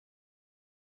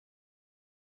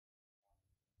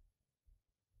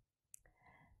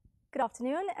Good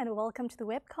afternoon and welcome to the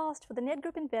webcast for the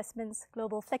Nedgroup Investments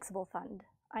Global Flexible Fund.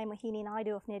 I'm Mohini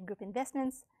Naidu of Nedgroup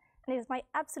Investments, and it is my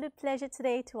absolute pleasure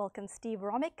today to welcome Steve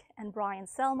Romick and Brian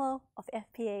Selmo of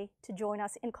FPA to join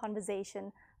us in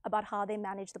conversation about how they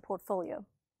manage the portfolio.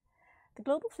 The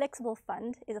Global Flexible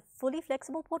Fund is a fully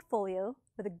flexible portfolio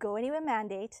with a go-anywhere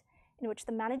mandate in which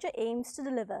the manager aims to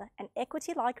deliver an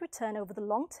equity-like return over the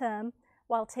long term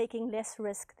while taking less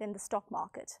risk than the stock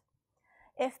market.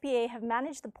 FPA have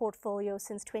managed the portfolio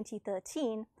since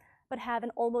 2013, but have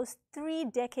an almost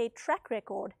 3-decade track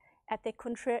record at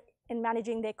in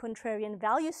managing their contrarian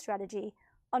value strategy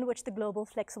on which the Global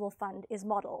Flexible Fund is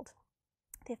modeled.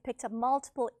 They've picked up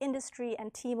multiple industry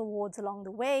and team awards along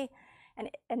the way, and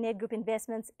Nedgroup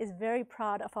Investments is very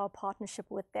proud of our partnership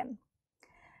with them.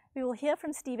 We will hear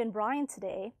from Steve and Brian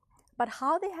today about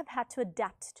how they have had to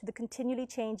adapt to the continually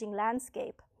changing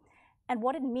landscape and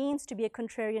what it means to be a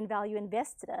contrarian value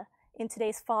investor in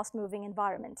today's fast-moving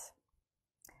environment.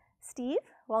 Steve,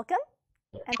 welcome,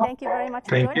 and thank you very much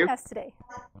for joining us today.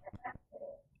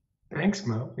 Thanks,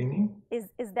 Mo.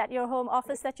 Is that your home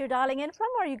office that you're dialing in from,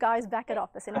 or are you guys back at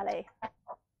office in LA?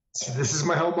 So this is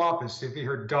my home office. If you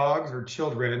hear dogs or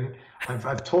children,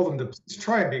 I've told them to please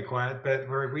try and be quiet, but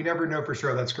we never know for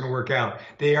sure that's going to work out.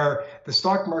 The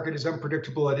stock market is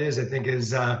unpredictable. It is, I think,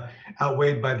 is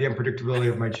outweighed by the unpredictability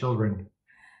of my children.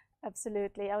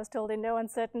 Absolutely. I was told in no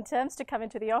uncertain terms to come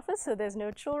into the office, so there's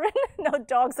no children, no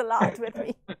dogs allowed with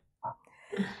me.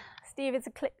 Steve, it's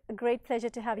a great pleasure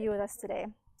to have you with us today.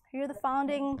 You're the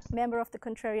founding member of the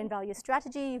Contrarian Value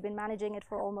Strategy. You've been managing it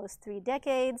for almost 3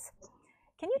 decades.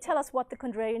 Can you tell us what the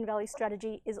Contrarian Value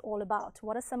Strategy is all about?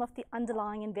 What are some of the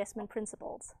underlying investment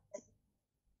principles?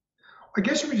 I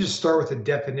guess we just start with the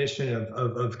definition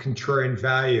of contrarian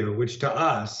value, which to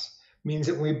us means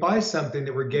that when we buy something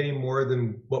that we're getting more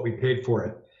than what we paid for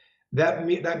it. That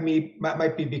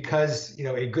might be because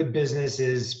a good business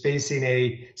is facing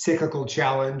a cyclical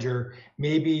challenge, or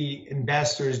maybe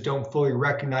investors don't fully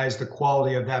recognize the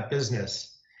quality of that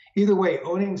business. Either way,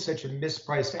 owning such a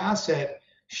mispriced asset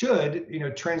should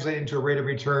translate into a rate of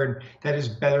return that is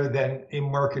better than a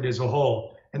market as a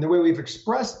whole. And the way we've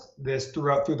expressed this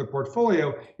through the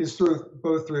portfolio is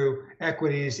both through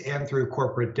equities and through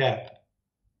corporate debt.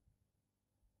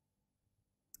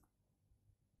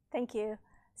 Thank you.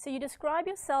 So you describe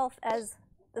yourself as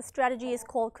the strategy is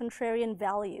called contrarian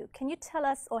value. Can you tell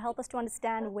us or help us to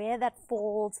understand where that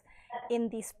falls in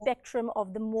the spectrum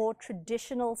of the more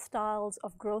traditional styles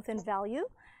of growth and value?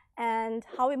 And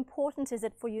how important is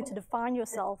it for you to define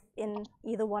yourself in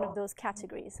either one of those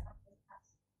categories?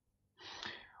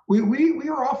 We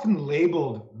are often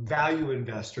labeled value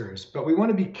investors, but we want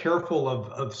to be careful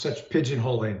of such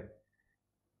pigeonholing.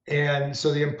 And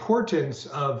so the importance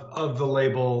of the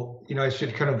label, I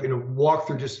should kind of walk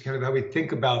through just kind of how we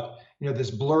think about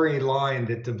this blurry line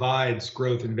that divides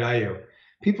growth and value.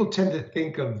 People tend to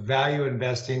think of value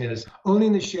investing as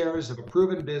owning the shares of a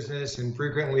proven business and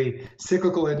frequently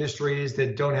cyclical industries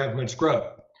that don't have much growth,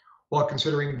 while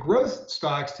considering growth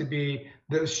stocks to be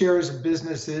those shares of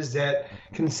businesses that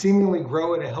can seemingly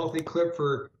grow at a healthy clip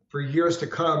for years to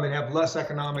come and have less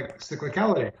economic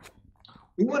cyclicality.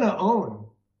 We want to own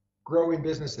growing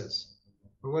businesses.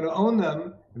 We want to own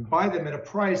them and buy them at a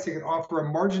price that can offer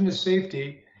a margin of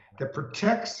safety that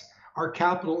protects our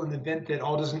capital in the event that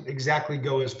all doesn't exactly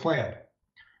go as planned.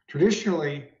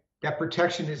 Traditionally, that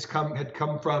protection had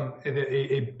come from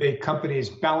a company's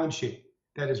balance sheet.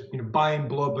 That is, buying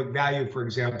below book value, for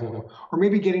example, or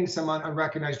maybe getting some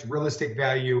unrecognized real estate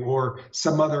value or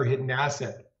some other hidden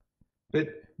asset. But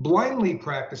blindly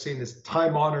practicing this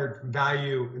time-honored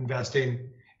value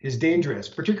investing is dangerous,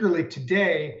 particularly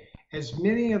today, as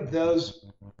many of those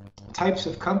types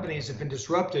of companies have been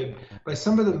disrupted by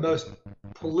some of the most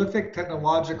prolific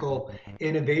technological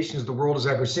innovations the world has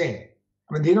ever seen.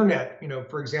 I mean, the internet,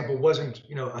 for example, wasn't,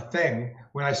 a thing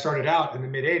when I started out in the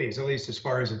mid 80s, at least as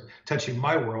far as touching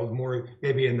my world, more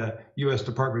maybe in the US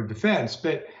Department of Defense.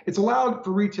 But it's allowed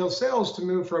for retail sales to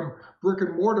move from brick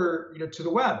and mortar, to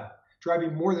the web,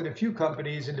 driving more than a few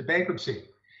companies into bankruptcy.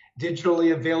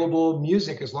 Digitally available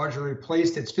music has largely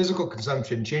replaced its physical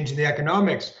consumption, changing the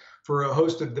economics for a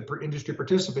host of the industry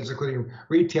participants, including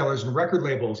retailers and record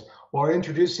labels, while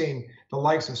introducing the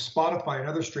likes of Spotify and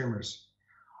other streamers.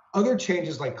 Other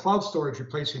changes like cloud storage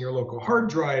replacing your local hard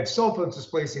drive, cell phones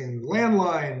displacing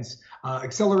landlines,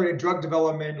 accelerated drug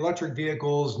development, electric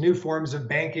vehicles, new forms of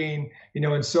banking,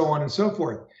 and so on and so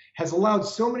forth, has allowed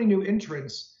so many new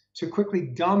entrants to quickly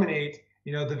dominate,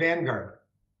 the vanguard.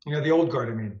 The old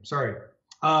guard, sorry.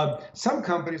 Some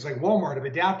companies like Walmart have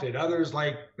adapted. Others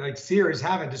like Sears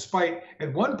haven't, despite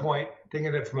at one point think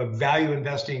of it from a value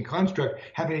investing construct,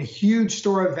 having a huge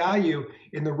store of value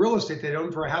in the real estate they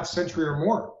own for a half century or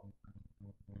more.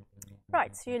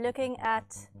 Right, so you're looking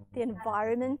at the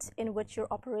environment in which you're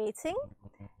operating,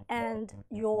 and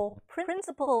your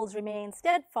principles remain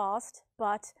steadfast,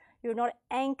 but you're not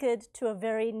anchored to a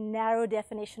very narrow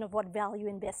definition of what value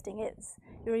investing is.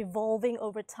 You're evolving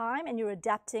over time and you're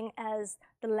adapting as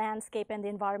the landscape and the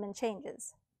environment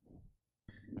changes.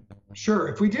 Sure.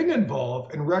 If we didn't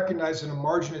evolve and recognize that a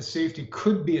margin of safety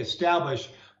could be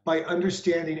established by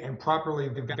understanding and properly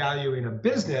valuing a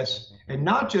business and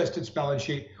not just its balance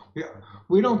sheet,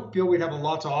 we don't feel we'd have a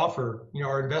lot to offer,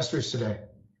 our investors today.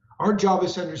 Our job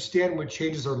is to understand what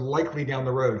changes are likely down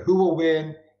the road, who will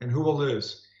win and who will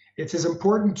lose. It's as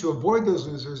important to avoid those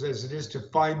losers as it is to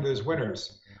find those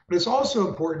winners. But it's also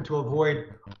important to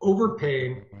avoid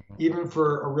overpaying even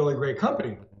for a really great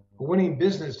company. A winning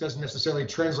business doesn't necessarily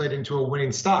translate into a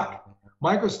winning stock.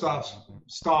 Microsoft's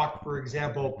stock, for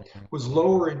example, was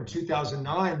lower in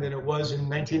 2009 than it was in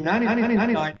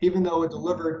 1999, even though it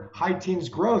delivered high teens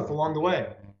growth along the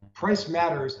way. Price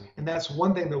matters, and that's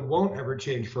one thing that won't ever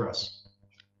change for us.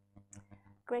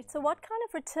 Great. So what kind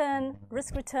of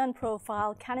risk-return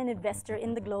profile can an investor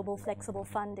in the Global Flexible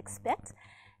Fund expect?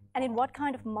 And in what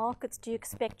kind of markets do you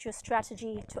expect your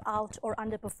strategy to out or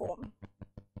underperform?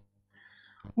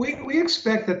 We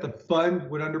expect that the fund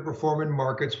would underperform in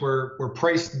markets where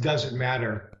price doesn't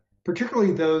matter,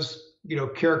 particularly those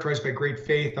characterized by great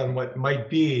faith on what might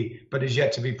be, but is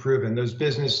yet to be proven. Those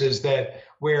businesses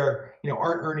where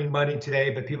aren't earning money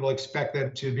today, but people expect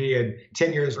them to be in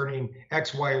 10 years earning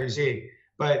X, Y, or Z.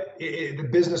 But the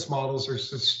business models are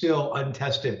still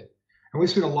untested. And we've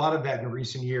seen a lot of that in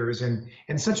recent years, and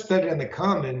such betting on the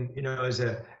come, and as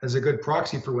a good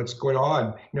proxy for what's going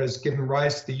on, has given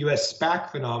rise to the U.S. SPAC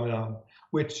phenomenon,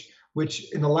 which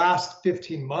in the last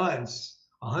 15 months,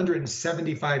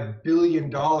 $175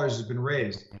 billion has been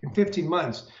raised in 15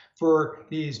 months for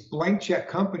these blank check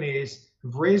companies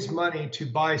who've raised money to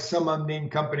buy some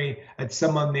unnamed company at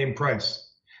some unnamed price.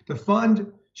 The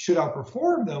fund should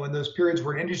outperform, though, in those periods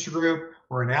where an industry group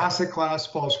or an asset class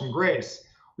falls from grace.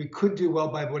 We could do well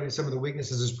by avoiding some of the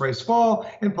weaknesses as price fall,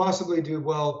 and possibly do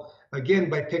well again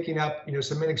by picking up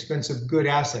some inexpensive good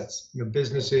assets,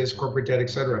 businesses, corporate debt,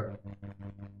 etc.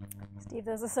 Steve,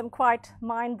 those are some quite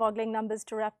mind-boggling numbers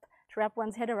to wrap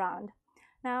one's head around.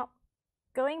 Now,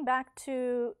 going back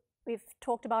to, we've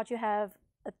talked about you have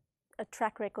a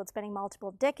track record spanning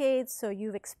multiple decades, so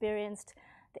you've experienced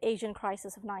the Asian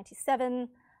crisis of '97,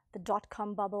 the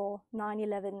dot-com bubble,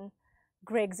 9/11,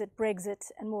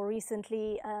 Brexit, and more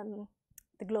recently,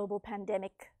 the global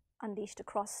pandemic unleashed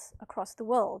across the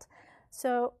world.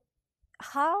 So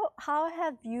how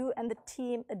have you and the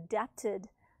team adapted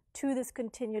to this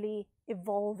continually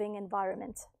evolving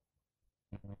environment?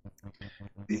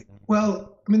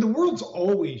 Well, the world's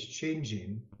always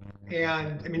changing,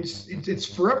 and it's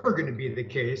forever going to be the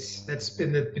case. That's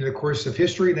been the course of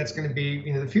history, and that's going to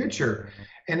be the future.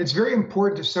 And it's very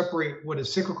important to separate what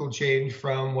is cyclical change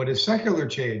from what is secular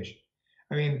change.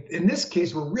 In this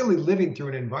case, we're really living through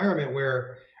an environment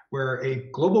where a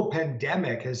global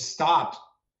pandemic has stopped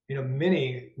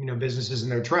many businesses in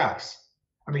their tracks.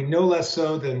 No less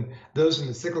so than those in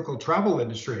the cyclical travel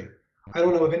industry. I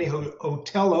don't know of any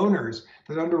hotel owners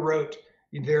that underwrote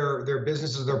their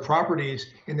businesses, their properties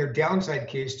in their downside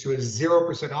case to a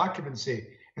 0% occupancy.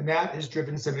 And that has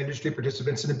driven some industry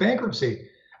participants into bankruptcy.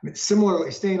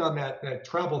 Similarly, staying on that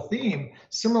travel theme,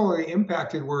 similarly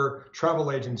impacted were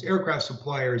travel agents, aircraft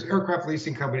suppliers, aircraft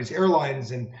leasing companies, airlines,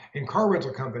 and car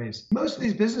rental companies. Most of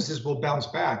these businesses will bounce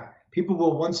back. People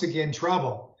will once again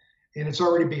travel. And it's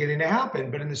already beginning to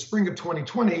happen. But in the spring of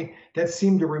 2020, that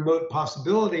seemed a remote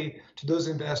possibility to those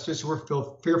investors who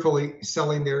were fearfully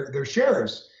selling their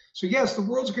shares. So yes, the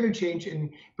world's going to change,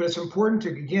 but it's important to,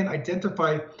 again,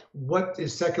 identify what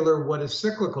is secular, what is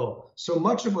cyclical. So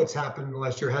much of what's happened in the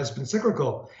last year has been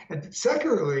cyclical. And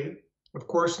secularly, of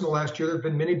course, in the last year, there have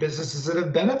been many businesses that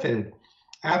have benefited.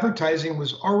 Advertising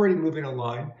was already moving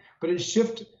online, but its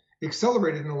shift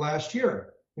accelerated in the last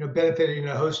year, benefiting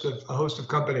a host of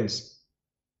companies.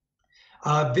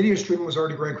 Video streaming was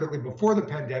already growing quickly before the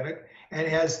pandemic, and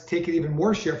has taken even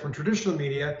more share from traditional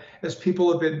media as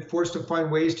people have been forced to find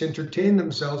ways to entertain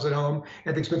themselves at home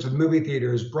at the expense of movie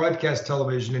theaters, broadcast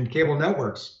television, and cable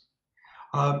networks.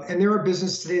 And there are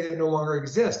businesses today that no longer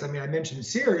exist. I mentioned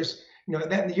Sears.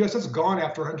 That in the U.S. that's gone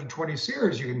after 120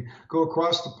 Sears. You can go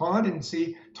across the pond and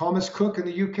see Thomas Cook in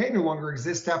the U.K. no longer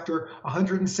exists after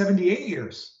 178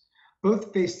 years.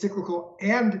 Both face cyclical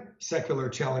and secular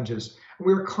challenges.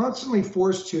 We're constantly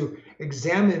forced to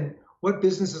examine what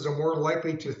businesses are more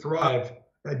likely to thrive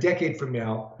a decade from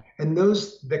now, and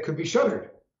those that could be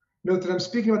shuttered. Note that I'm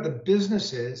speaking about the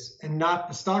businesses and not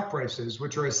the stock prices,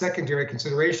 which are a secondary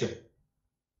consideration.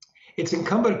 It's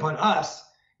incumbent upon us,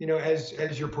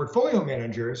 as your portfolio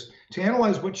managers, to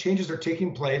analyze what changes are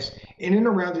taking place in and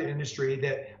around an industry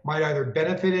that might either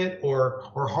benefit it or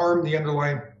harm the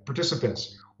underlying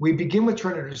participants. We begin with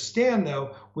trying to understand,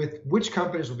 though, with which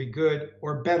companies will be good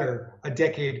or better a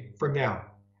decade from now.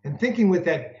 And thinking with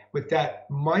that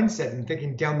mindset and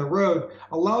thinking down the road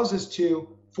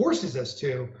forces us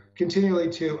to continually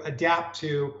to adapt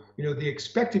to the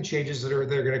expected changes that are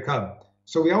going to come.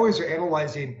 So we always are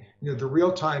analyzing the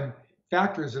real-time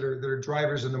factors that are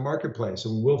drivers in the marketplace,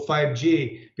 and will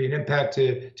 5G be an impact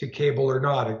to cable or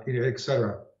not, et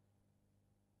cetera.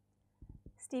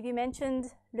 Steve, you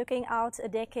mentioned looking out a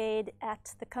decade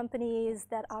at the companies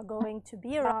that are going to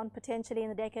be around potentially in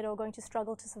the decade or going to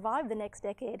struggle to survive the next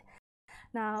decade.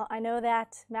 Now, I know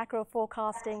that macro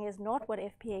forecasting is not what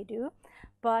FPA do,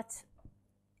 but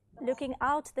looking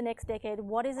out the next decade,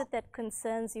 what is it that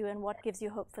concerns you and what gives you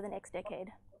hope for the next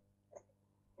decade?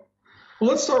 Well,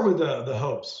 let's start with the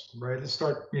hopes, right? Let's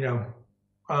start, let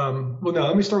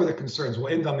me start with the concerns. We'll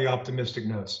end on the optimistic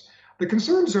notes. The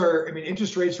concerns are,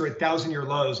 interest rates are at 1,000-year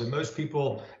lows, and most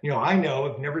people, I know,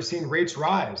 have never seen rates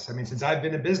rise. Since I've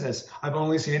been in business, I've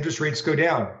only seen interest rates go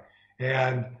down,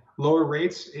 and lower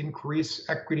rates increase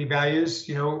equity values,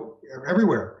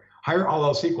 everywhere. Higher, all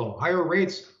else equal. Higher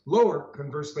rates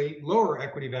conversely, lower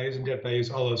equity values and debt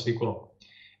values, all else equal.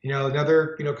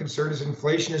 Another, concern is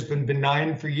inflation has been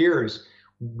benign for years.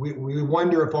 We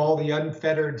wonder if all the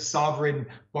unfettered sovereign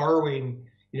borrowing,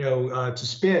 to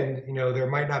spend, there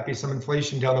might not be some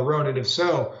inflation down the road, and if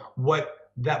so, what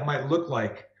that might look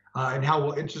like, and how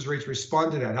will interest rates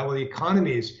respond to that? How will the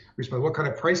economies respond? What kind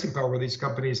of pricing power will these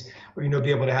companies,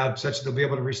 be able to have, such that they'll be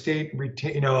able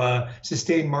to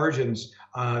sustain margins,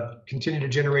 continue to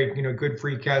generate, good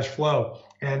free cash flow,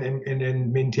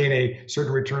 and maintain a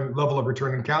certain level of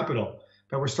return on capital.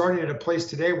 But we're starting at a place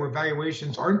today where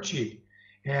valuations aren't cheap,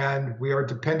 and we are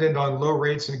dependent on low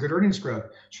rates and good earnings growth.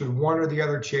 Should one or the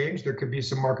other change, there could be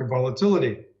some market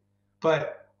volatility.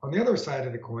 But on the other side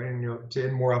of the coin, to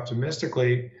end more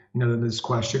optimistically, than this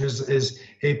question is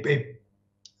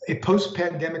a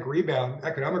post-pandemic rebound,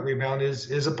 economic rebound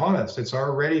is upon us. It's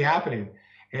already happening,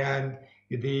 and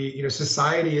the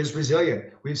society is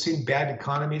resilient. We've seen bad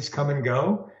economies come and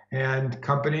go, and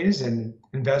companies and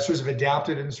investors have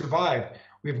adapted and survived.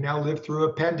 We've now lived through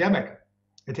a pandemic.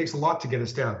 It takes a lot to get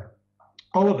us down,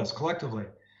 all of us collectively.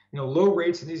 Low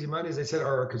rates and easy money, as I said,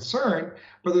 are a concern,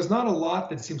 but there's not a lot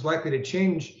that seems likely to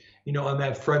change, on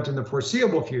that front in the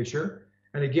foreseeable future.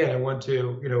 And again, I want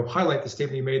to, highlight the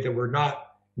statement you made that we're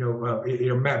not,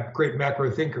 great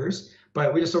macro thinkers,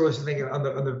 but we just always think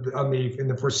in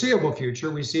the foreseeable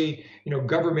future, we see,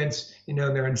 governments,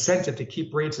 their incentive to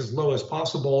keep rates as low as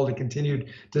possible, the continued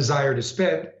desire to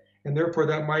spend, and therefore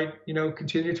that might,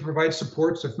 continue to provide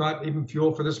supports, if not even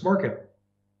fuel for this market.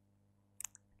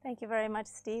 Thank you very much,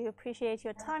 Steve. Appreciate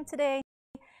your time today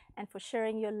and for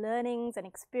sharing your learnings and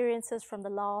experiences from the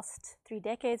last 3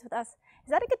 decades with us. Is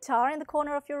that a guitar in the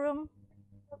corner of your room?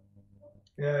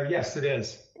 Yes, it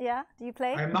is. Yeah? Do you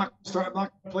play? I'm not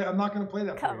going to play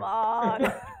that. Come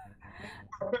on.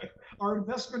 Our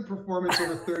investment performance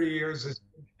over 30 years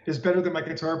is better than my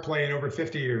guitar playing over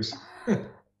 50 years.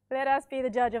 Let us be the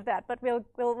judge of that, but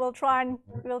we'll try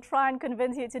and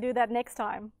convince you to do that next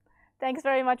time. Thanks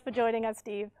very much for joining us,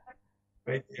 Steve.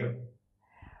 Thank you.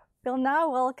 We'll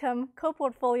now welcome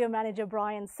co-portfolio manager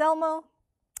Brian Selmo.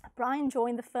 Brian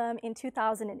joined the firm in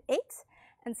 2008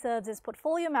 and serves as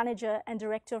portfolio manager and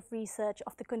director of research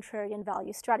of the Contrarian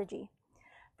Value Strategy.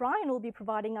 Brian will be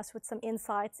providing us with some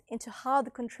insights into how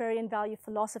the contrarian value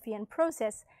philosophy and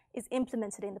process is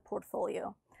implemented in the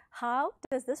portfolio. How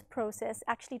does this process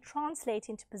actually translate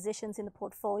into positions in the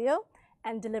portfolio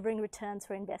and delivering returns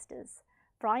for investors?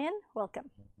 Brian, welcome.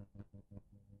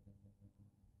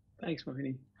 Thanks,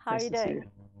 Mohini. How are you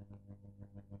doing?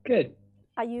 Good.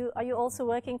 Are you also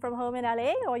working from home in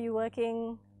LA, or are you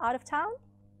working out of town?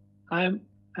 I'm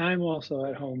also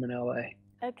at home in LA.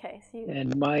 Okay.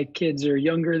 And my kids are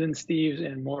younger than Steve's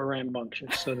and more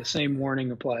rambunctious, so the same warning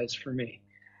applies for me.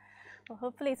 Well,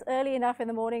 hopefully it's early enough in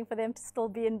the morning for them to still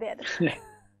be in bed.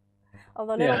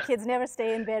 Although little kids never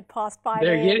stay in bed past 5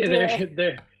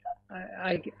 a.m.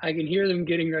 I can hear them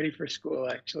getting ready for school,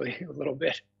 actually, a little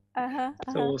bit. So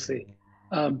we'll see.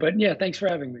 But yeah, thanks for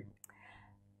having me.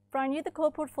 Brian, you're the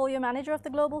co-portfolio manager of the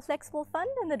Global Flexible Fund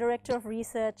and the director of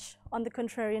research on the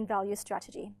Contrarian Value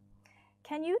Strategy.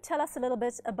 Can you tell us a little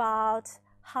bit about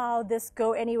how this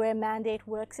Go Anywhere mandate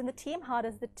works in the team? How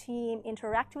does the team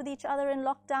interact with each other in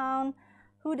lockdown?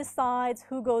 Who decides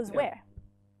who goes where?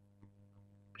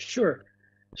 Sure.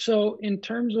 So in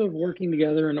terms of working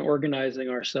together and organizing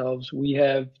ourselves, we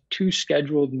have 2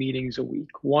 scheduled meetings a week.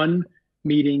 One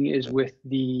meeting is with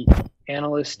the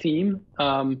analyst team,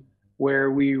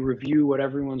 where we review what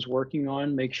everyone's working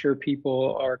on, make sure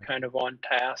people are kind of on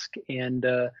task and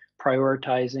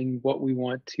prioritizing what we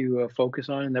want to focus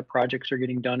on and that projects are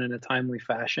getting done in a timely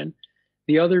fashion.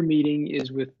 The other meeting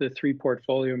is with the 3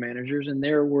 portfolio managers, and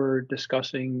there we're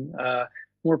discussing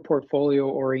more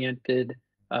portfolio-oriented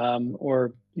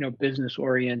or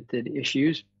business-oriented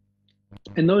issues.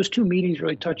 And those 2 meetings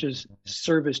really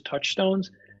serve as touchstones.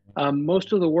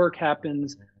 Most of the work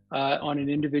happens on an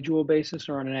individual basis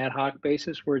or on an ad hoc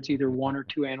basis, where it's either 1 or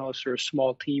 2 analysts or a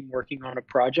small team working on a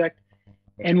project.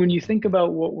 And when you think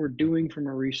about what we're doing from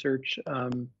a research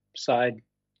side,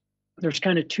 there's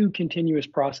kind of 2 continuous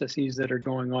processes that are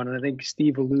going on. And I think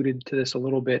Steve alluded to this a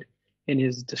little bit in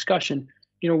his discussion.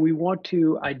 We want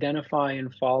to identify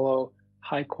and follow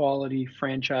high quality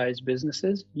franchise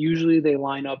businesses. Usually they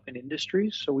line up in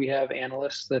industries. So we have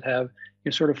analysts that have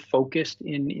sort of focused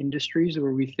in industries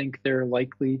where we think they're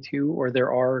likely to, or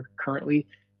there are currently,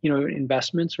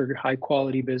 investments or high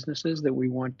quality businesses that we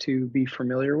want to be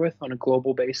familiar with on a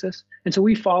global basis. And so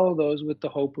we follow those with the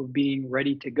hope of being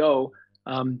ready to go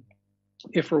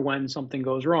if or when something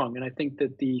goes wrong. And I think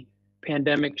that the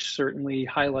pandemic certainly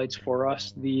highlights for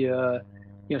us the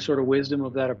sort of wisdom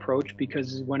of that approach,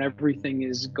 because when everything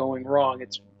is going wrong,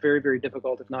 it's very, very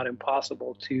difficult, if not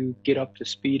impossible, to get up to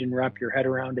speed and wrap your head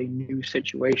around a new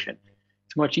situation.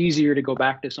 It's much easier to go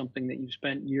back to something that you've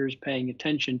spent years paying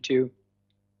attention to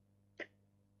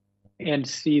and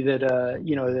see that,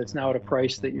 that's now at a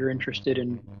price that you're interested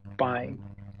in buying.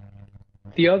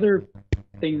 The other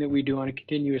thing that we do on a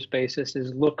continuous basis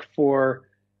is look for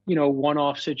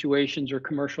one-off situations or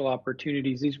commercial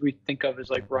opportunities. These we think of as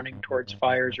like running towards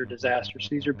fires or disasters.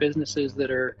 These are businesses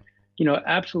that are,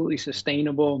 absolutely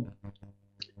sustainable,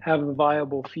 have a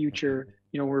viable future.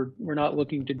 We're not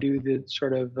looking to do the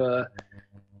sort of,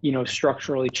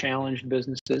 structurally challenged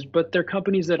businesses, but they're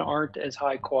companies that aren't as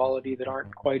high quality, that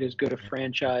aren't quite as good a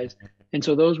franchise. And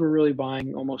so those we're really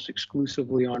buying almost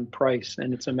exclusively on price,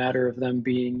 and it's a matter of them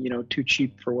being, too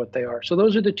cheap for what they are. So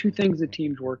those are the 2 things the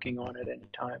team's working on at any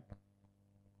time.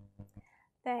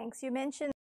 Thanks. You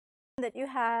mentioned that you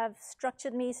have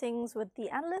structured meetings with the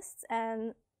analysts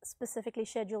and specifically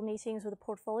scheduled meetings with the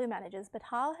portfolio managers, but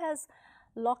how has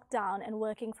lockdown and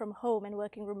working from home and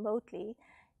working remotely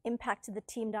impacted the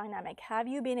team dynamic? Have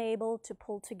you been able to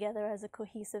pull together as a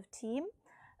cohesive team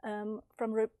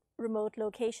from remote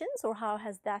locations, or how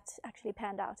has that actually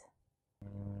panned out?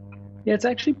 Yeah, it's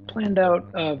actually planned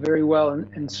out very well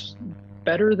and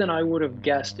better than I would have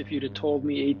guessed if you'd have told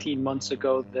me 18 months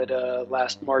ago that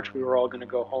last March we were all going to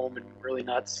go home and really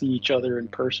not see each other in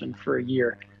person for a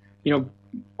year.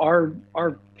 Our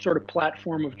sort of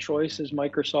platform of choice is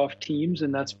Microsoft Teams,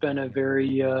 and that's been a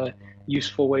very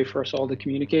useful way for us all to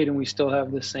communicate. And we still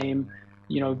have the same,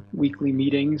 weekly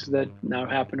meetings that now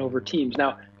happen over Teams.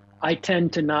 Now, I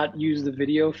tend to not use the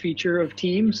video feature of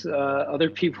Teams. Other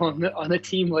people on the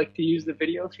team like to use the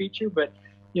video feature, but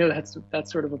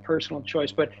that's sort of a personal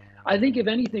choice. But I think if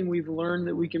anything, we've learned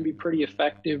that we can be pretty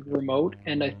effective remote.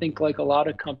 And I think like a lot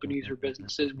of companies or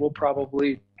businesses, we'll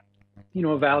probably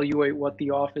evaluate what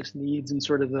the office needs and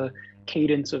sort of the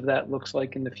cadence of that looks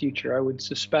like in the future. I would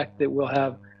suspect that we'll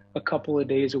have a couple of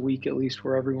days a week at least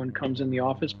where everyone comes in the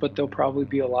office, but there'll probably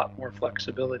be a lot more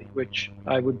flexibility, which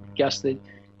I would guess that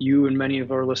you and many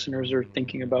of our listeners are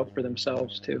thinking about for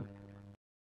themselves too.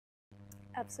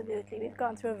 Absolutely. We've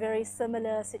gone through a very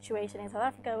similar situation in South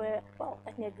Africa where,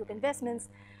 at Nedgroup Investments,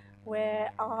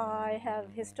 where I have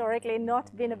historically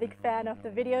not been a big fan of the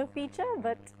video feature,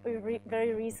 but we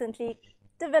very recently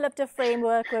developed a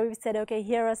framework where we've said, okay,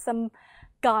 here are some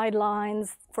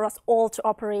guidelines for us all to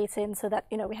operate in so that,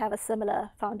 we have a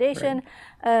similar foundation.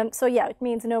 Right. So yeah, it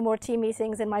means no more team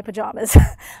meetings in my pajamas.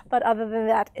 But other than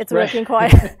that, it's working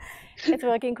quite, it's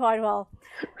working quite well.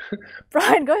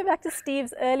 Brian, going back to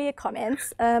Steve's earlier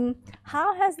comments,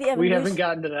 how has the evolution... We haven't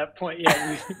gotten to that point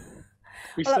yet.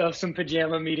 We still have some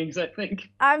pajama meetings, I think.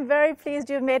 I'm very pleased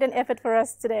you've made an effort for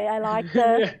us today. I like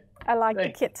the,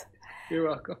 the kit. You're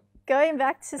welcome. Going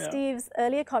back to Steve's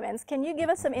earlier comments, can you give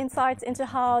us some insights into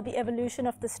how the evolution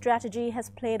of the strategy has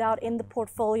played out in the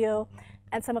portfolio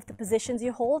and some of the positions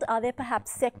you hold? Are there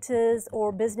perhaps sectors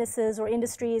or businesses or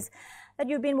industries that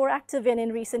you've been more active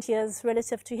in recent years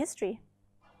relative to history?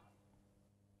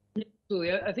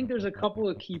 Absolutely. I think there's a couple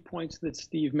of key points that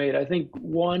Steve made. I think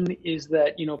one is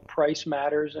that, price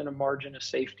matters and a margin of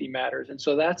safety matters. And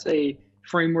so that's a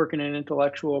framework and an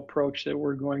intellectual approach that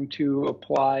we're going to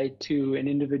apply to an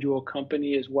individual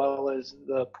company as well as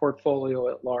the portfolio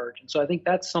at large. And so I think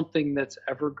that's something that's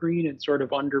evergreen and sort of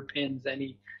underpins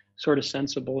any sort of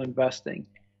sensible investing.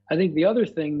 I think the other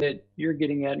thing that you're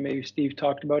getting at, maybe Steve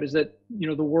talked about, is that,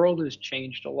 the world has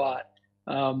changed a lot,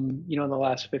 in the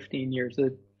last 15 years.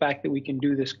 The fact that we can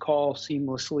do this call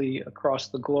seamlessly across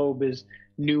the globe is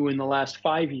new in the last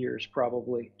 5 years,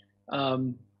 probably.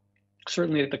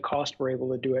 Certainly at the cost we're able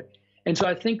to do it. And so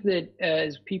I think that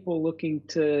as people looking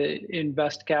to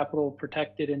invest capital,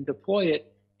 protect it, and deploy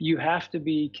it, you have to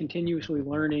be continuously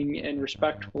learning and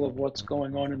respectful of what's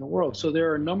going on in the world. So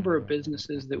there are a number of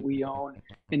businesses that we own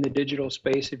in the digital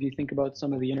space. If you think about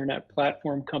some of the internet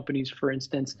platform companies, for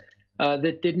instance,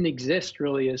 that didn't exist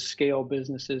really as scale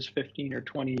businesses 15 or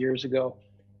 20 years ago.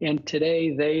 And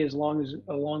today they,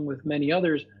 along with many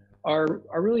others, are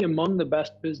really among the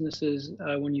best businesses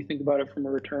when you think about it from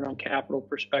a return on capital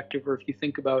perspective, or if you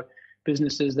think about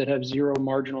businesses that have zero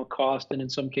marginal cost and in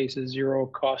some cases zero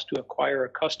cost to acquire a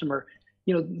customer.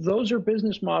 Those are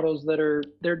business models that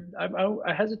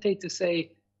I hesitate to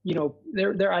say,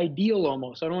 they're ideal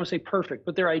almost. I don't want to say perfect,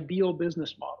 but they're ideal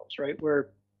business models, right? Where,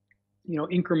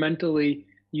 incrementally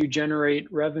you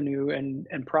generate revenue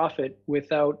and profit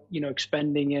without,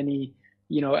 expending any,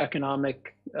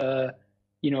 economic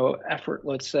effort,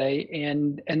 let's say,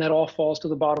 and that all falls to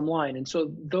the bottom line. And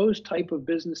so those type of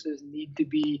businesses need to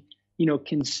be,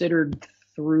 considered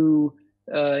through,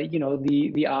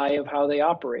 the eye of how they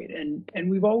operate.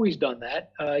 And we've always done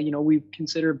that. We've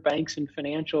considered banks and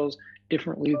financials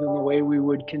differently than the way we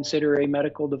would consider a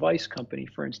medical device company,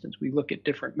 for instance. We look at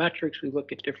different metrics, we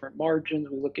look at different margins,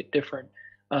 we look at different,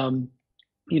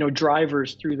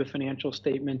 drivers through the financial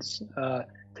statements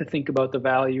to think about the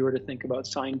value or to think about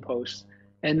signposts.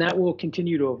 And that will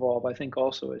continue to evolve, I think,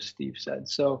 also, as Steve said.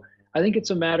 So I think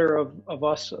it's a matter of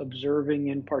us observing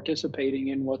and participating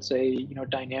in what's a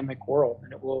dynamic world,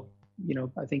 and it will,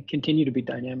 I think, continue to be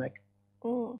dynamic.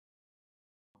 Mm.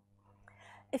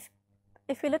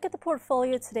 If we look at the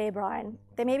portfolio today, Brian,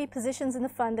 there may be positions in the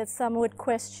fund that some would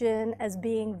question as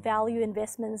being value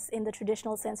investments in the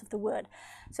traditional sense of the word.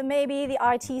 So maybe the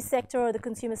IT sector or the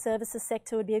consumer services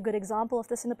sector would be a good example of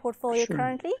this in the portfolio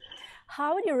currently.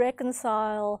 How would you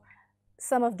reconcile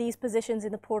some of these positions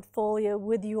in the portfolio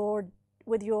with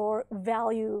your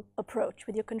value approach,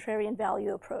 with your contrarian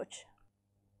value approach?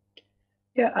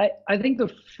 Yeah, I think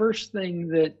the first thing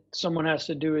that someone has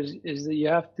to do is that you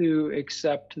have to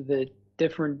accept that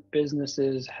different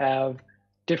businesses have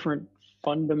different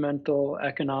fundamental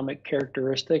economic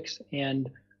characteristics and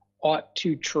ought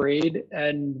to trade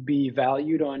and be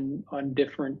valued on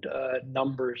different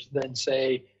numbers than,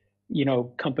 say,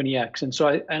 company X. And so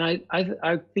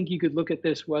I think you could look at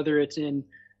this whether it's in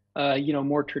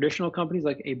more traditional companies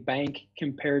like a bank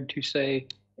compared to, say,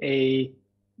 a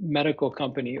medical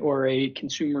company or a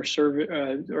consumer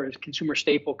service or a consumer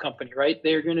staple company, right?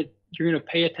 You're gonna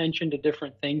pay attention to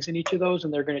different things in each of those,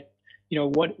 and they're gonna,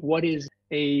 what is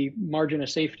a margin of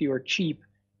safety or cheap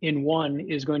in one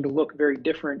is going to look very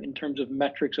different in terms of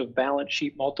metrics of balance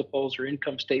sheet multiples or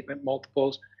income statement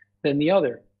multiples than the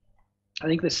other. I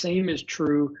think the same is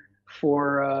true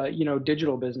for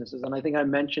digital businesses, and I think I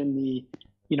mentioned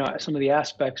some of the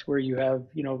aspects where you have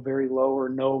very low or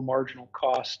no marginal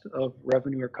cost of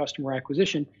revenue or customer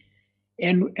acquisition,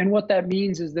 and what that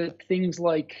means is that things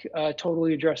like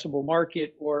totally addressable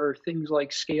market or things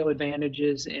like scale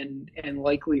advantages and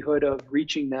likelihood of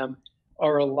reaching them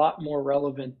are a lot more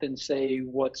relevant than, say,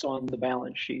 what's on the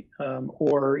balance sheet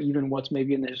or even what's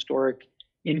maybe in the historic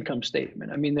income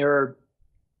statement. I mean, there are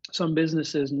some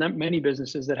businesses, not many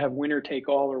businesses, that have winner take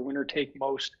all or winner take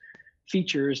most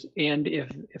features. And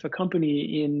if a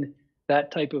company in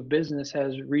that type of business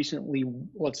has recently,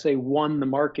 let's say, won the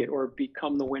market or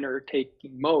become the winner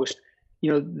taking most,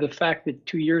 the fact that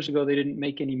 2 years ago they didn't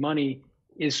make any money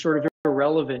is sort of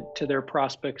irrelevant to their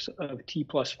prospects of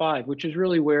T+5, which is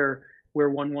really where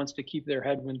one wants to keep their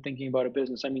head when thinking about a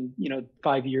business. I mean,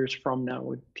 5 years from now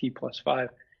with T+5.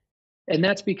 And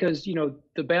that's because,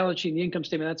 the balance sheet and the income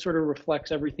statement, that sort of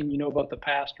reflects everything you know about the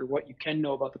past or what you can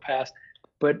know about the past.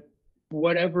 But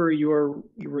whatever your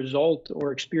result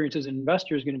or experience as an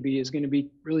investor is going to be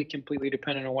really completely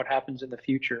dependent on what happens in the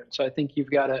future. So I think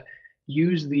you've got to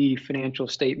use the financial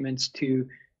statements to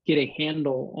get a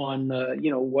handle on,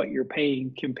 what you're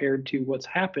paying compared to what's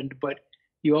happened. But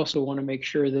you also want to make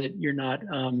sure that you're not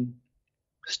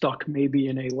stuck maybe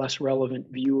in a less relevant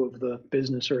view of the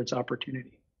business or its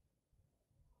opportunity.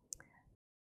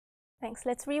 Thanks.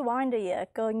 Let's rewind a year,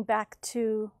 going back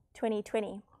to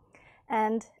 2020.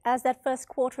 And as that first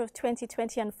quarter of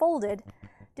 2020 unfolded,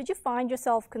 Did you find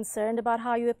yourself concerned about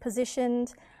how you were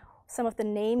positioned, some of the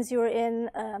names you were in,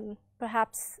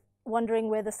 perhaps wondering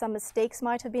whether some mistakes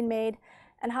might have been made?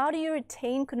 And how do you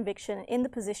retain conviction in the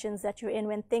positions that you're in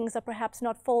when things are perhaps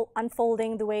not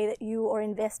unfolding the way that you or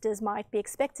investors might be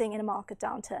expecting in a market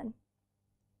downturn?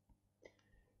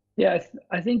 Yeah,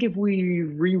 I think if we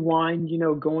rewind,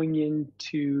 going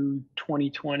into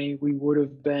 2020, we would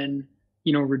have been,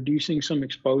 reducing some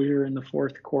exposure in the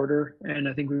fourth quarter. And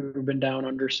I think we would have been down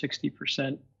under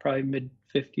 60%, probably mid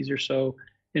 50s or so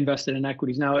invested in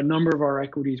equities. Now, a number of our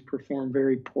equities performed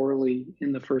very poorly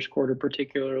in the first quarter,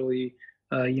 particularly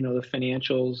the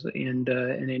financials and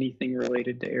anything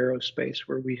related to aerospace,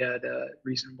 where we had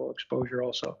reasonable exposure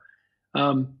also.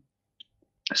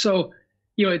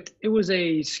 It was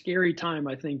a scary time,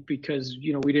 I think, because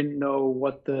we didn't know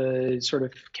what the sort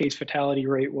of case fatality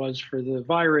rate was for the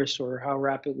virus or how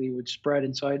rapidly it would spread,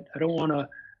 and so I don't want to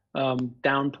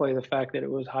downplay the fact that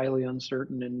it was highly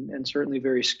uncertain and certainly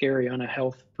very scary on a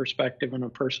health perspective on a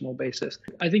personal basis.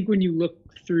 I think when you look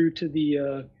through to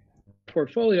the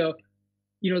portfolio,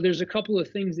 there's a couple of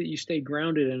things that you stay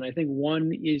grounded in. I think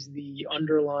one is the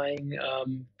underlying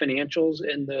financials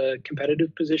and the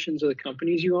competitive positions of the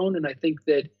companies you own. And I think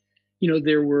that,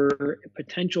 there were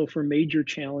potential for major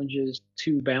challenges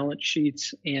to balance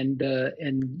sheets and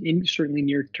certainly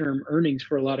near-term earnings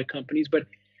for a lot of companies. But,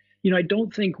 I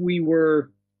don't think we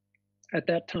were at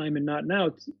that time, and not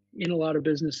now, in a lot of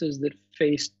businesses that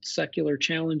faced secular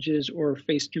challenges or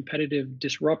faced competitive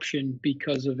disruption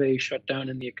because of a shutdown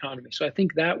in the economy. So I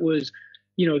think that was,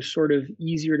 sort of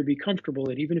easier to be comfortable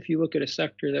in, even if you look at a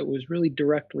sector that was really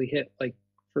directly hit, like,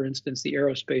 for instance, the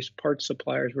aerospace parts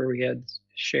suppliers, where we had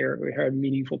a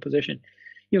meaningful position.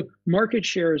 Market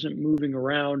share isn't moving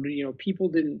around. People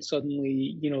didn't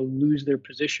suddenly, lose their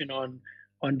position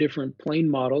on different plane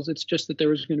models. It's just that there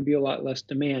was going to be a lot less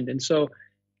demand. And so,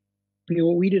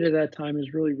 what we did at that time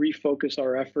is really refocus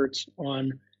our efforts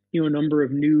on, a number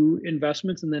of new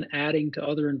investments, and then adding to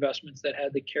other investments that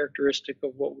had the characteristic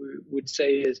of what we would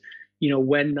say is,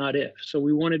 when, not if. So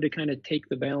we wanted to kind of take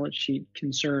the balance sheet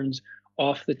concerns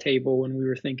off the table when we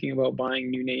were thinking about buying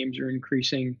new names or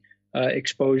increasing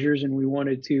exposures. And we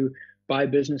wanted to buy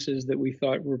businesses that we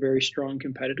thought were very strong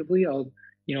competitively. I'll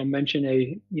mention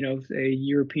a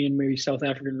European, maybe South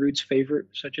African roots favorite,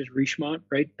 such as Richemont,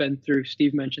 right?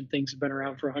 Steve mentioned things have been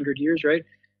around for 100 years, right?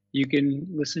 You can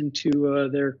listen to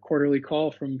their quarterly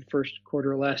call from first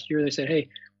quarter of last year. They said, hey,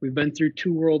 we've been through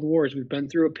 2 world wars. We've been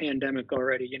through a pandemic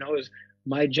already. Is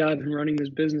my job in running this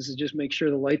business is just make sure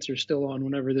the lights are still on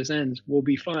whenever this ends. We'll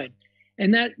be fine.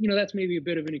 And that, that's maybe a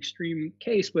bit of an extreme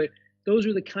case, but those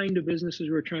are the kind of businesses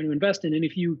we're trying to invest in. And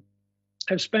if you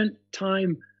have spent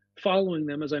time following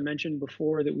them, as I mentioned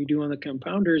before, that we do on the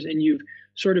compounders, and you've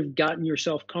sort of gotten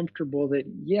yourself comfortable that,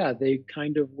 yeah, they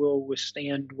kind of will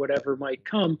withstand whatever might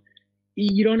come,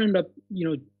 you don't end up,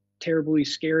 terribly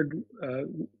scared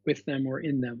with them or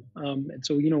in them. And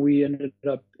so, we ended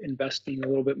up investing a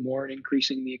little bit more and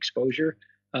increasing the exposure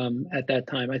at that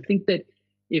time. I think that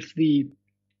if the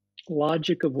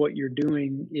logic of what you're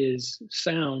doing is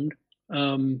sound,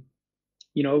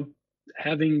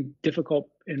 having difficult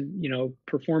and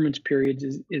performance periods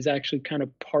is actually kind of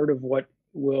part of what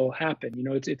will happen.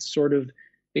 It's sort of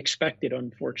expected,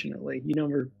 unfortunately. You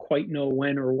never quite know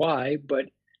when or why,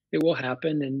 but it will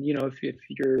happen. And if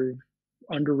you're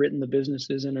underwritten the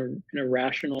businesses in a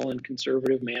rational and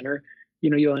conservative manner,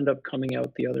 you'll end up coming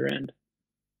out the other end.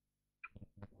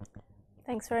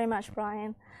 Thanks very much,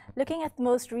 Brian. Looking at the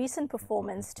most recent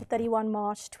performance to 31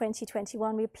 March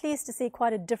 2021, we're pleased to see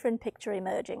quite a different picture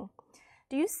emerging.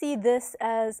 Do you see this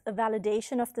as a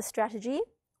validation of the strategy,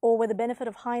 or with the benefit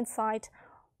of hindsight,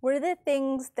 were there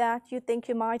things that you think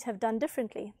you might have done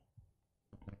differently?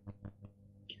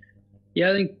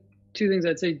 Yeah, I think 2 things.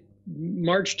 I'd say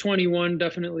March 21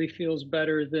 definitely feels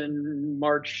better than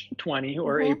March 20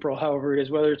 or April, however it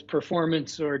is, whether it's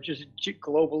performance or just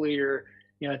globally, or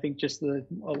I think just a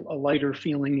lighter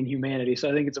feeling in humanity. So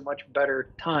I think it's a much better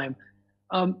time.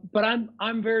 But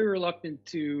I'm very reluctant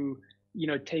to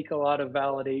take a lot of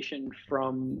validation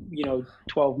from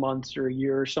 12 months or a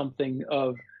year or something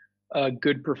of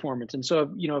good performance. And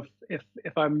so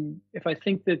if I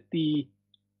think that the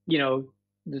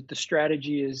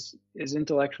strategy is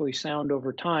intellectually sound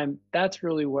over time, that's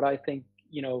really what I think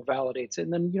validates it.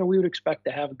 And then we would expect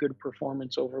to have good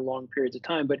performance over long periods of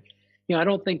time. But I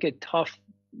don't think a tough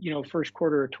first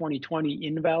quarter of 2020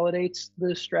 invalidates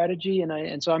the strategy.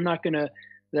 And so I'm not going to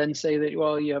then say that,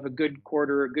 well, you have a good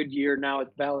quarter, a good year, now it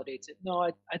validates it. No,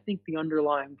 I think the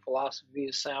underlying philosophy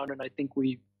is sound. And I think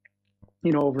we,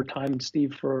 over time, and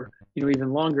Steve for,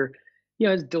 even longer,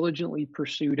 has diligently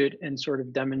pursued it and sort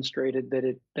of demonstrated that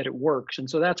it works. And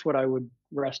so that's what I would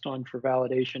rest on for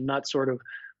validation, not sort of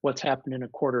what's happened in a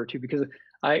quarter or two, because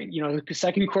the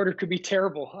second quarter could be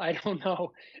terrible. I don't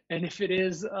know. And if it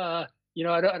is, I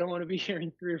don't want to be here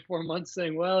in 3 or 4 months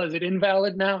saying, well, is it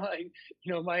invalid now?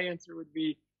 My answer would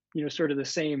be, sort of the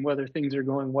same, whether things are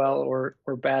going well or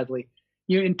badly.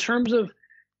 In terms of,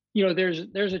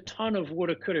 there's a ton of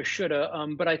woulda, coulda, shoulda,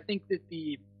 but I think that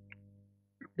the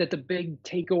big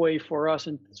takeaway for us,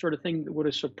 and sort of thing that would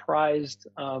have surprised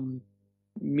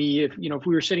me if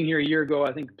we were sitting here a year ago,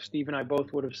 I think Steve and I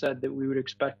both would have said that we would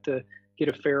expect to get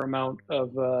a fair amount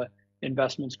of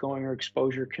investments going or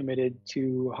exposure committed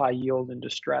to high yield and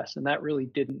distress, and that really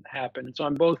didn't happen. And so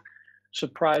I'm both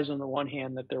surprised on the one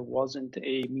hand that there wasn't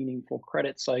a meaningful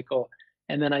credit cycle,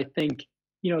 and then I think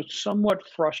somewhat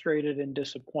frustrated and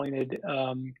disappointed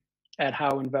at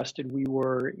how invested we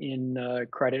were in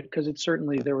credit, because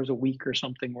there was a week or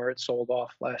something where it sold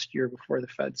off last year before the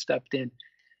Fed stepped in.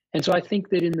 And so I think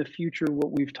that in the future,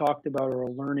 what we've talked about or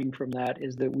learning from that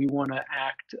is that we want to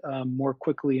act more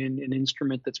quickly in an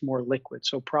instrument that's more liquid.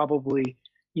 So probably,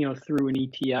 through an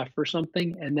ETF or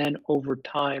something. And then over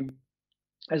time,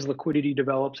 as liquidity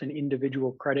develops and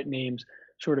individual credit names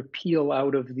sort of peel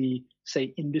out of the,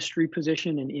 say, industry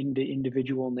position and into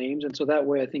individual names. And so that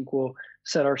way, I think we'll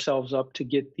set ourselves up to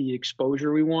get the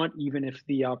exposure we want, even if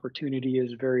the opportunity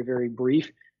is very, very brief.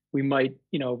 We might,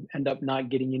 end up not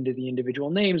getting into the individual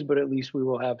names, but at least we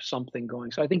will have something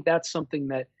going. So I think that's something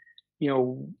that,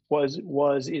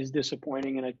 is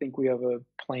disappointing. And I think we have a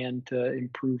plan to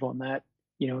improve on that,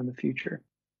 in the future.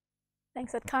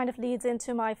 Thanks. That kind of leads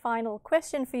into my final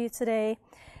question for you today.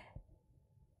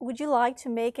 Would you like to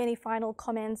make any final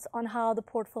comments on how the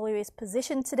portfolio is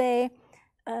positioned today,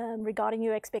 regarding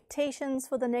your expectations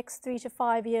for the next 3 to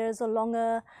 5 years or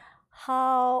longer?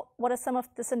 What are some of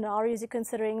the scenarios you're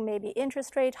considering, maybe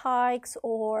interest rate hikes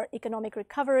or economic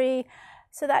recovery,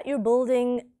 so that you're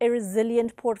building a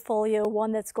resilient portfolio,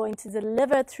 one that's going to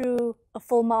deliver through a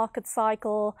full market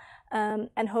cycle,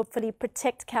 and hopefully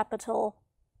protect capital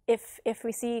if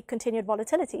we see continued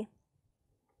volatility?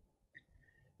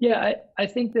 Yeah, I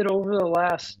think that over the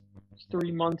last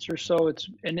 3 months or so,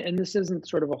 and this isn't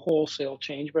sort of a wholesale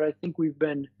change, but I think we've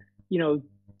been,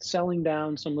 selling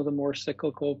down some of the more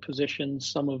cyclical positions,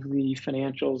 some of the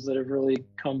financials that have really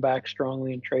come back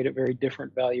strongly and trade at very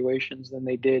different valuations than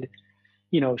they did,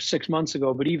 6 months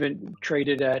ago, but even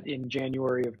traded at in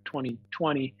January of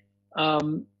 2020.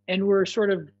 And we're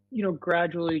sort of,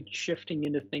 gradually shifting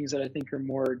into things that I think are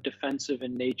more defensive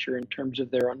in nature in terms of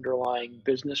their underlying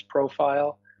business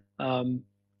profile. And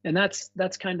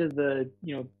that's kind of the,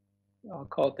 I'll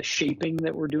call it the shaping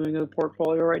that we're doing of the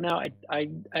portfolio right now. I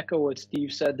echo what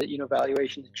Steve said, that,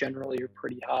 valuations generally are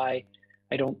pretty high.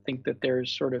 I don't think that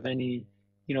there's sort of any,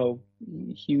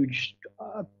 huge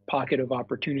pocket of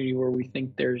opportunity where we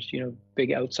think there's,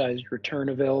 big outsized return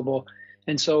available.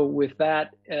 And so with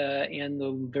that and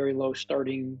the very low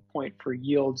starting point for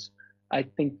yields, I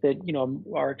think that,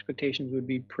 our expectations would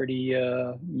be pretty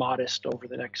modest over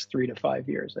the next 3 to 5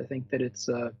 years. I think that it's,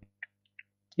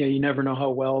 you never know how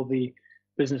well the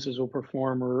businesses will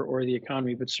perform or the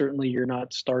economy, but certainly you're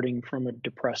not starting from a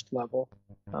depressed level.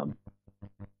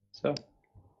 So,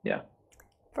 yeah.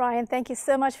 Brian, thank you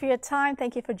so much for your time.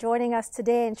 Thank you for joining us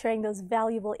today and sharing those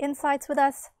valuable insights with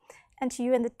us. And to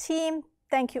you and the team,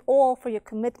 thank you all for your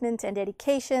commitment and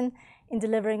dedication in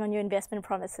delivering on your investment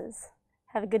promises.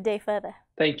 Have a good day further.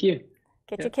 Thank you.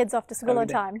 Get your kids off to school on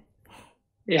time.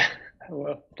 Yeah, I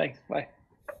will. Thanks. Bye.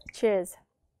 Cheers.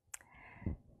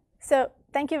 So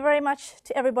thank you very much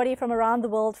to everybody from around the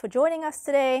world for joining us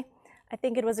today. I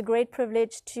think it was a great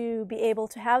privilege to be able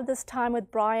to have this time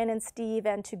with Brian and Steve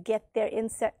and to get their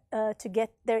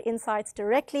insights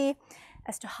directly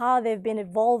as to how they've been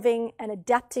evolving and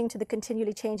adapting to the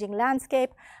continually changing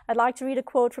landscape. I'd like to read a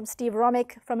quote from Steve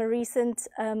Romick from a recent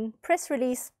press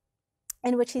release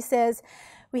in which he says,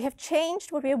 "We have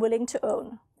changed what we are willing to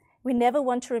own. We never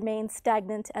want to remain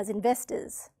stagnant as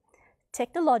investors.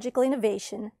 Technological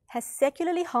innovation has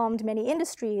secularly harmed many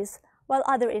industries, while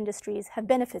other industries have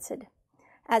benefited.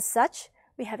 As such,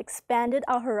 we have expanded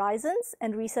our horizons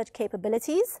and research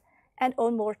capabilities and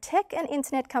own more tech and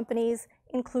internet companies,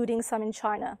 including some in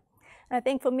China." And I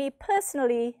think for me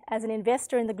personally, as an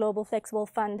investor in the Global Flexible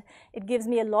Fund, it gives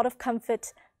me a lot of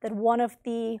comfort that one of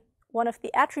the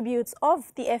attributes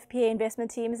of the FPA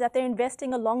investment team is that they're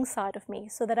investing alongside of me,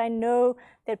 so that I know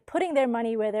they're putting their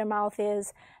money where their mouth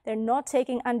is. They're not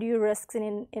taking undue risks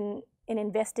in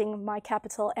investing my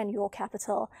capital and your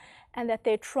capital, and that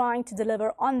they're trying to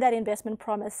deliver on that investment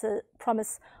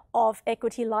promise of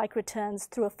equity-like returns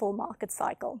through a full market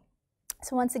cycle.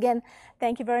 So once again,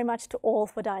 thank you very much to all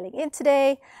for dialing in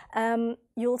today.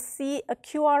 You'll see a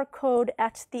QR code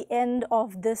at the end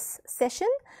of this session.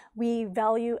 We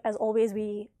value, as always,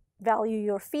 we value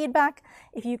your feedback.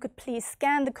 If you could please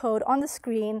scan the code on the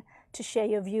screen to share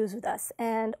your views with us.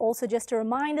 And also just a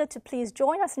reminder to please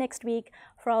join us next week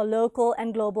for our local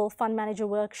and global fund manager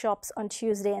workshops on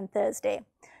Tuesday and Thursday.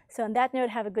 So on that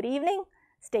note, have a good evening,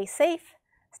 stay safe,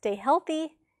 stay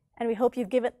healthy, and we hope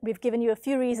we've given you a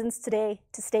few reasons today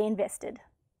to stay invested.